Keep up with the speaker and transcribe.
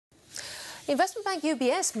Investment bank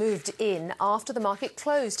UBS moved in after the market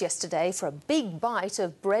closed yesterday for a big bite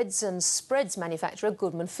of breads and spreads manufacturer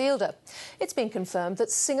Goodman Fielder. It's been confirmed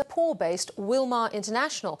that Singapore-based Wilmar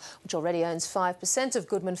International, which already owns 5% of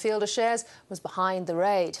Goodman Fielder shares, was behind the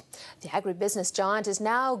raid. The agribusiness giant is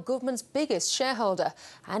now Goodman's biggest shareholder,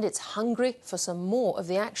 and it's hungry for some more of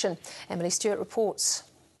the action. Emily Stewart reports.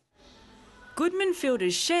 Goodman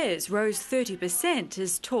Fielder's shares rose 30%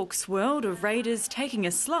 as talk swirled of raiders taking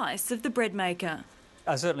a slice of the bread maker.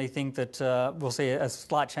 I certainly think that we'll see a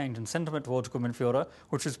slight change in sentiment towards Goodman Fielder,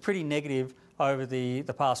 which was pretty negative over the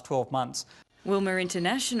past 12 months. Wilmar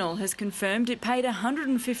International has confirmed it paid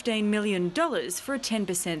 $115 million for a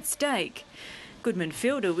 10% stake. Goodman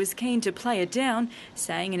Fielder was keen to play it down,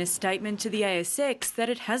 saying in a statement to the ASX that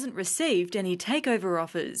it hasn't received any takeover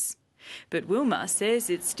offers. But Wilmar says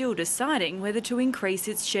it's still deciding whether to increase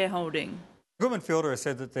its shareholding. Goodman Fielder has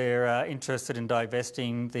said that they're interested in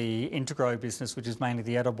divesting the Integro business, which is mainly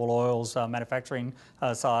the edible oils manufacturing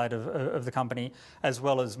side of the company, as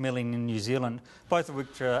well as milling in New Zealand, both of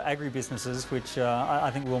which are agri-businesses which I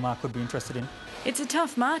think Wilmar could be interested in. It's a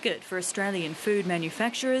tough market for Australian food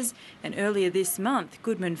manufacturers, and earlier this month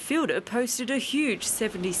Goodman Fielder posted a huge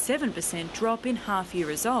 77% drop in half-year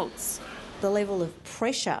results. The level of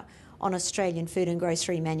pressure on Australian food and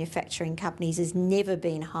grocery manufacturing companies has never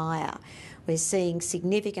been higher. We're seeing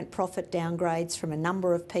significant profit downgrades from a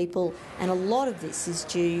number of people, and a lot of this is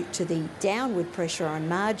due to the downward pressure on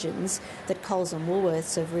margins that Coles and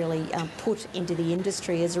Woolworths have really put into the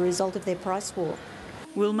industry as a result of their price war.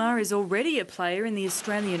 Wilmar is already a player in the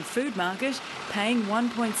Australian food market, paying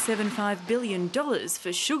 $1.75 billion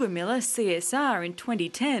for sugar miller CSR in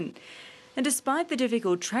 2010. And despite the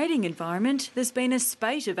difficult trading environment, there's been a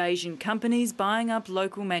spate of Asian companies buying up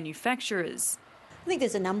local manufacturers. I think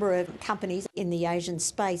there's a number of companies in the Asian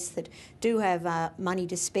space that do have money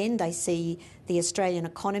to spend. They see the Australian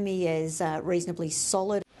economy as reasonably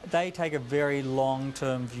solid. They take a very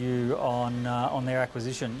long-term view on their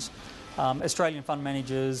acquisitions. Australian fund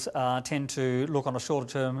managers tend to look on a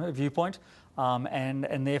shorter-term viewpoint.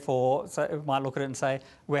 And therefore might look at it and say,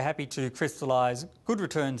 we're happy to crystallise good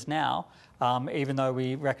returns now, even though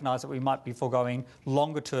we recognise that we might be foregoing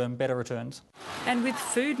longer-term, better returns. And with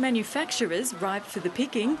food manufacturers ripe for the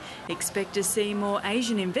picking, expect to see more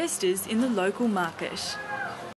Asian investors in the local market.